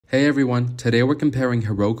Hey everyone, today we're comparing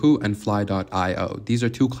Heroku and Fly.io. These are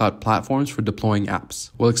two cloud platforms for deploying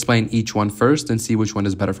apps. We'll explain each one first and see which one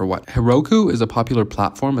is better for what. Heroku is a popular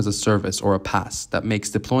platform as a service or a PaaS that makes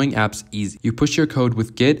deploying apps easy. You push your code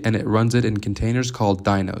with Git and it runs it in containers called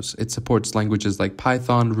dynos. It supports languages like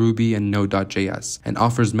Python, Ruby, and Node.js, and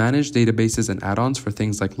offers managed databases and add-ons for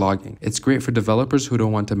things like logging. It's great for developers who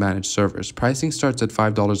don't want to manage servers. Pricing starts at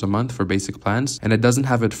 $5 a month for basic plans, and it doesn't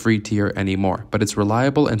have a free tier anymore, but it's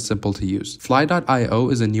reliable and simple to use. Fly.io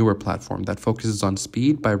is a newer platform that focuses on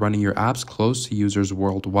speed by running your apps close to users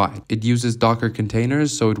worldwide. It uses Docker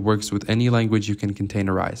containers, so it works with any language you can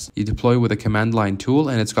containerize. You deploy with a command line tool,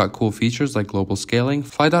 and it's got cool features like global scaling.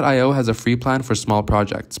 Fly.io has a free plan for small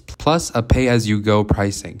projects, plus a pay-as-you-go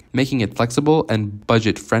pricing, making it flexible and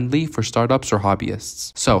budget-friendly for startups or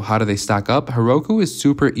hobbyists. So how do they stack up? Heroku is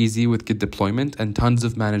super easy with Git deployment and tons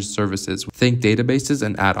of managed services. Think databases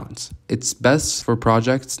and add-ons. It's best for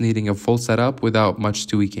projects needing a full setup without much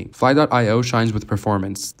tweaking. Fly.io shines with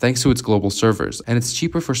performance thanks to its global servers, and it's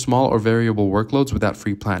cheaper for small or variable workloads with that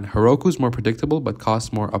free plan. Heroku's more predictable but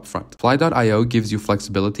costs more upfront. Fly.io gives you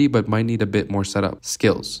flexibility but might need a bit more setup.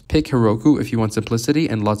 Skills. Pick Heroku if you want simplicity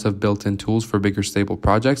and lots of built-in tools for bigger stable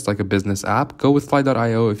projects like a business app. Go with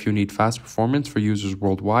Fly.io if you need fast performance for users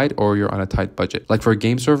worldwide or you're on a tight budget, like for a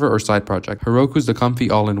game server or side project. Heroku's the comfy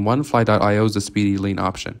all-in-one, Fly.io is the speedy, lean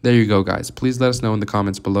option. There you go, guys. Please let us know in the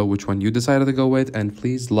comments below which one you decided to go with, and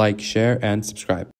please like, share, and subscribe.